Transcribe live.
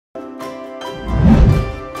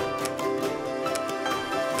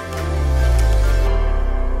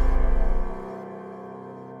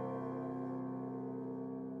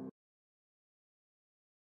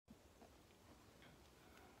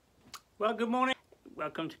Well, good morning.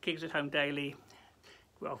 Welcome to Kings at Home Daily.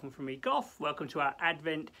 Welcome from me, Goff. Welcome to our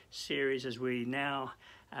Advent series as we now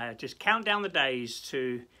just count down the days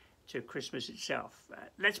to Christmas itself.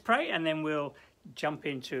 Let's pray and then we'll jump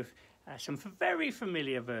into some very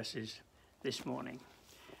familiar verses this morning.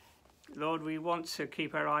 Lord, we want to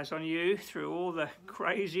keep our eyes on you through all the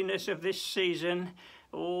craziness of this season,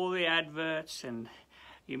 all the adverts and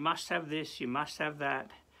you must have this, you must have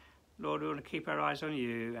that. Lord, we want to keep our eyes on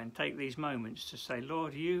you and take these moments to say,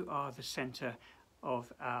 Lord, you are the centre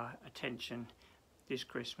of our attention this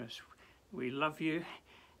Christmas. We love you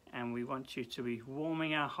and we want you to be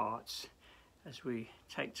warming our hearts as we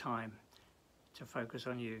take time to focus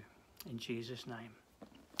on you. In Jesus' name.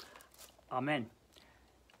 Amen.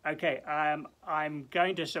 Okay, I'm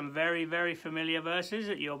going to some very, very familiar verses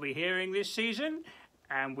that you'll be hearing this season.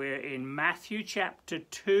 And we're in Matthew chapter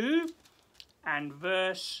 2 and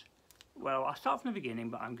verse... Well, I'll start from the beginning,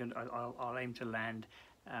 but I'll aim to land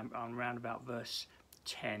on around about verse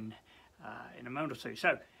 10 in a moment or two.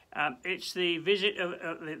 So it's the visit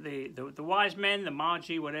of the wise men, the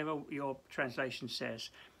Magi, whatever your translation says.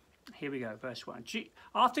 Here we go, verse 1.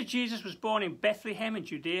 After Jesus was born in Bethlehem in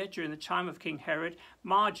Judea during the time of King Herod,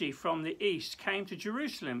 Magi from the east came to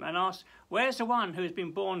Jerusalem and asked, "Where's the one who has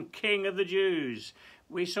been born King of the Jews?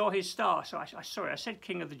 We saw his star." So I said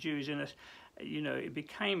King of the Jews in a... You know, it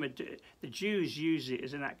became the Jews use it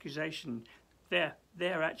as an accusation. They're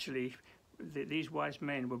actually, these wise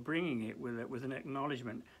men were bringing it with an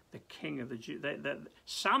acknowledgement, the King of the Jews. That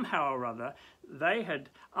somehow or other they had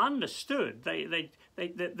understood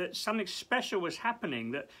that something special was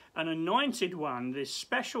happening, that an anointed one, this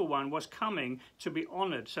special one, was coming to be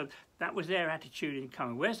honoured. So that was their attitude in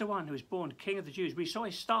coming. Where's the one who was born King of the Jews? We saw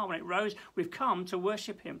his star when it rose. We've come to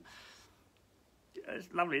worship him.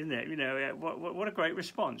 It's lovely, isn't it? You know, what a great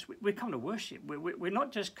response. We come to worship. We're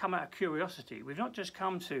not just come out of curiosity. We've not just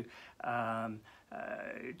come to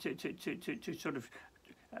sort of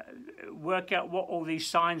work out what all these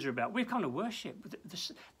signs are about. We've come to worship.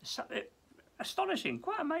 Astonishing,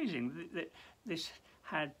 quite amazing that this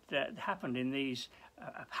had happened in these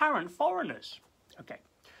apparent foreigners. Okay.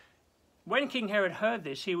 When King Herod heard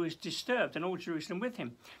this, he was disturbed, and all Jerusalem with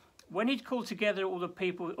him. When he'd called together all the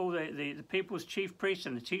people, all the people's chief priests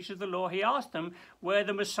and the teachers of the law, he asked them where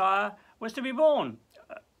the Messiah was to be born.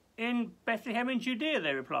 In Bethlehem in Judea,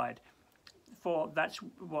 they replied, for that's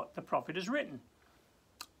what the prophet has written.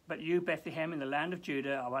 But you, Bethlehem, in the land of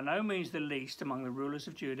Judah, are by no means the least among the rulers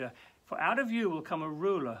of Judah, for out of you will come a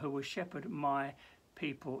ruler who will shepherd my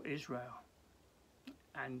people Israel.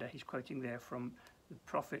 And he's quoting there from the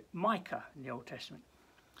prophet Micah in the Old Testament.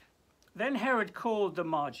 Then Herod called the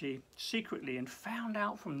Magi secretly and found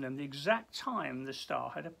out from them the exact time the star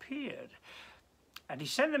had appeared. And he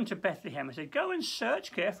sent them to Bethlehem and said, "Go and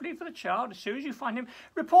search carefully for the child. As soon as you find him,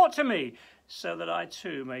 report to me, so that I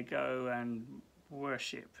too may go and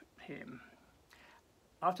worship him."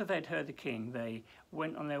 After they'd heard the king, they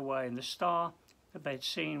went on their way, and the star that they'd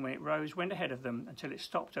seen when it rose went ahead of them until it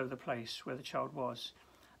stopped over the place where the child was.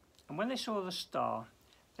 And when they saw the star,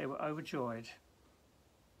 they were overjoyed.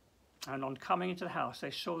 And on coming into the house, they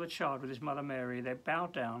saw the child with his mother Mary. They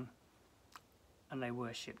bowed down and they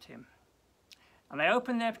worshipped him. And they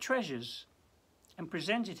opened their treasures and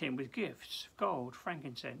presented him with gifts of gold,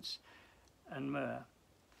 frankincense, and myrrh.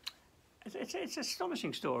 It's an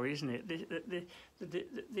astonishing story, isn't it?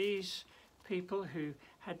 These people who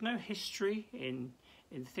had no history in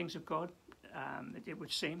the things of God, it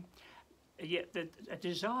would seem, yet a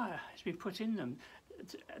desire has been put in them,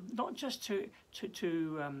 not just to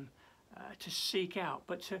seek out,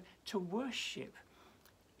 but to worship.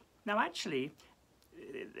 Now, actually,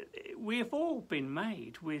 we have all been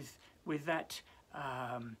made with that,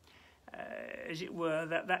 as it were,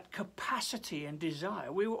 that capacity and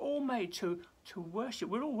desire. We were all made to worship.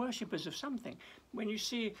 We're all worshippers of something. When you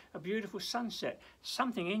see a beautiful sunset,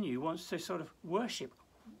 something in you wants to sort of worship.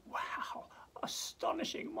 Wow,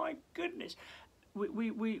 astonishing! My goodness,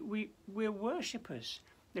 we're worshippers.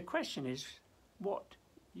 The question is, what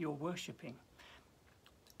you're worshipping?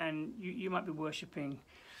 And you might be worshipping,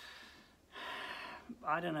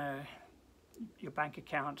 I don't know, your bank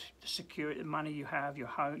account, the security, the money you have, your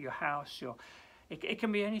home, your house. It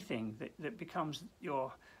can be anything that becomes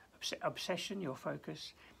your obsession, your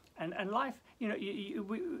focus. And life, you know,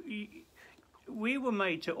 we were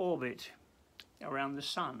made to orbit around the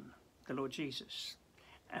sun, the Lord Jesus.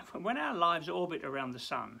 And when our lives orbit around the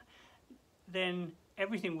sun, then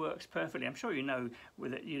everything works perfectly. I'm sure you know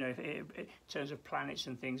with it, in terms of planets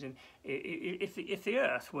and things, and if the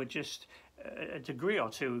Earth were just a degree or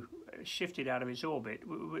two shifted out of its orbit,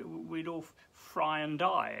 we'd all fry and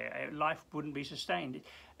die. Life wouldn't be sustained.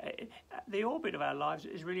 The orbit of our lives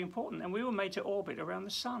is really important, and we were made to orbit around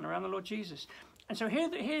the sun, around the Lord Jesus. And so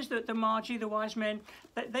here's the Magi, the wise men.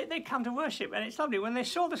 They come to worship, and it's lovely. When they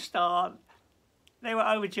saw the star, they were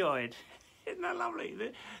overjoyed. Isn't that lovely?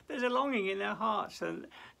 There's a longing in their hearts, and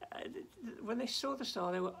when they saw the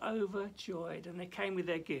star, they were overjoyed, and they came with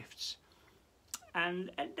their gifts.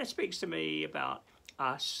 And that speaks to me about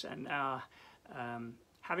us and our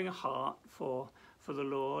having a heart for the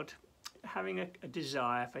Lord, having a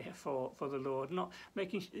desire for the Lord, not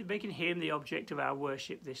making Him the object of our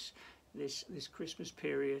worship this Christmas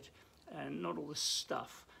period, and not all the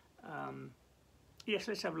stuff. Yes,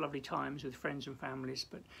 let's have lovely times with friends and families,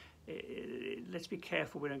 but let's be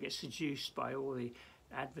careful we don't get seduced by all the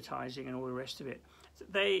advertising and all the rest of it.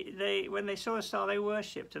 When they saw the star, they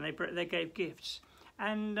worshipped, and they gave gifts.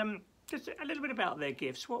 And just a little bit about their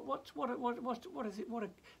gifts. What are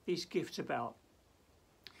these gifts about?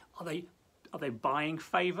 Are they buying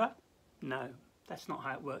favour? No, that's not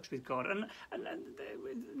how it works with God, and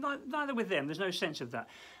neither with them. There's no sense of that.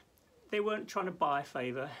 They weren't trying to buy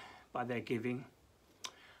favour by their giving.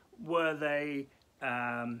 Were they?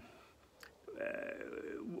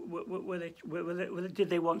 Did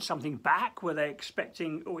they want something back? Were they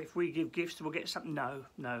expecting, oh, if we give gifts, we'll get something? No.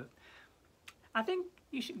 I think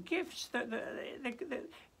gifts. The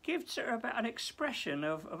gifts are about an expression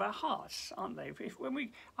of our hearts, aren't they?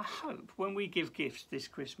 I hope when we give gifts this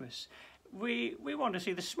Christmas, we want to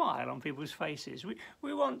see the smile on people's faces.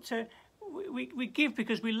 We want to. We give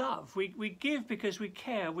because we love. We give because we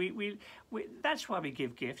care. That's why we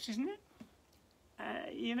give gifts, isn't it?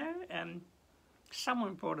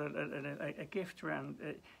 Someone brought a gift around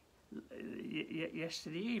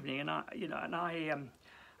yesterday evening, and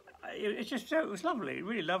it was lovely,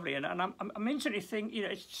 really lovely, and I'm instantly thinking,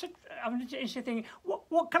 I'm instantly thinking,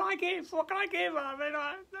 what can I give? What can I give? I mean,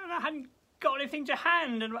 I hadn't got anything to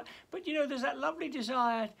hand, but there's that lovely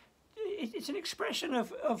desire. It's an expression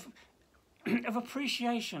of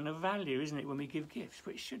appreciation, of value, isn't it, when we give gifts,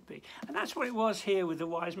 which should be. And that's what it was here with the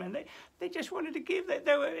wise men. They just wanted to give.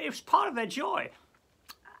 It was part of their joy.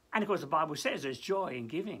 And of course the Bible says there's joy in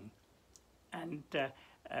giving. And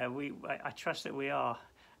I trust that we are,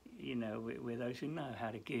 we're those who know how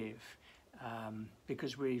to give,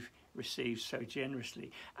 because we've received so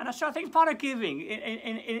generously. And so I think part of giving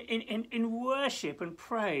in worship and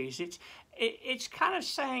praise, it's kind of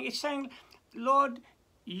saying, Lord,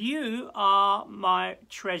 you are my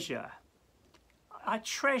treasure. I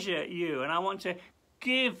treasure you, and I want to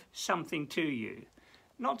give something to you,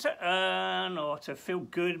 not to earn or to feel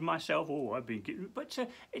good myself. Oh, I've been giving, but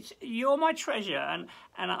you're my treasure,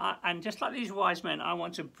 and just like these wise men, I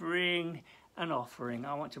want to bring an offering.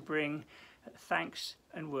 I want to bring thanks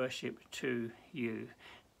and worship to you.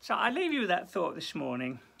 So I leave you with that thought this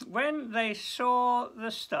morning. When they saw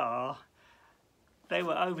the star, they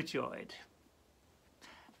were overjoyed.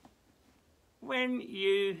 When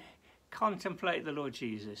you contemplate the Lord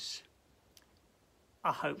Jesus,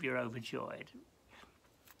 I hope you're overjoyed.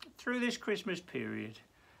 Through this Christmas period,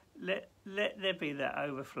 let there be that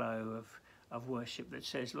overflow of worship that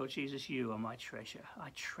says, Lord Jesus, you are my treasure.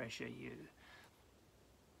 I treasure you.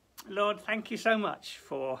 Lord, thank you so much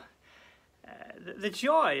for the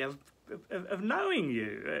joy of knowing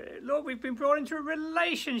you. Lord, we've been brought into a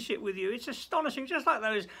relationship with you. It's astonishing, just like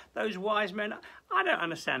those wise men. I don't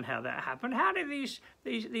understand how that happened. How did these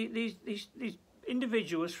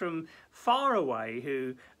individuals from far away,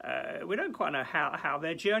 who we don't quite know how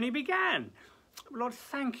their journey began. Lord,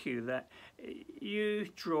 thank you that you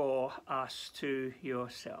draw us to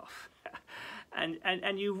yourself.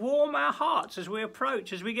 and you warm our hearts as we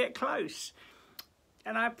approach, as we get close.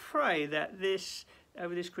 And I pray that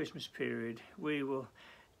over this Christmas period, we will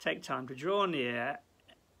take time to draw near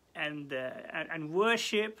and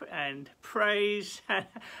worship and praise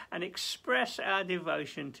and express our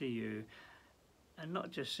devotion to you, and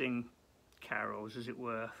not just sing carols, as it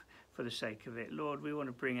were, for the sake of it. Lord, we want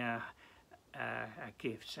to bring our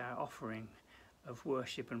gifts, our offering of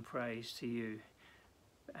worship and praise to you,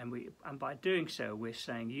 and by doing so, we're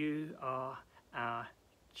saying you are our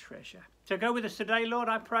treasure. So go with us today, Lord,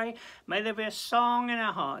 I pray. May there be a song in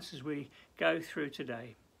our hearts as we go through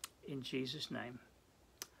today. In Jesus' name,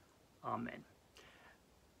 amen.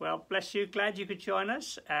 Well, bless you. Glad you could join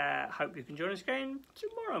us. Hope you can join us again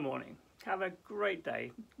tomorrow morning. Have a great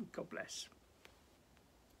day. God bless.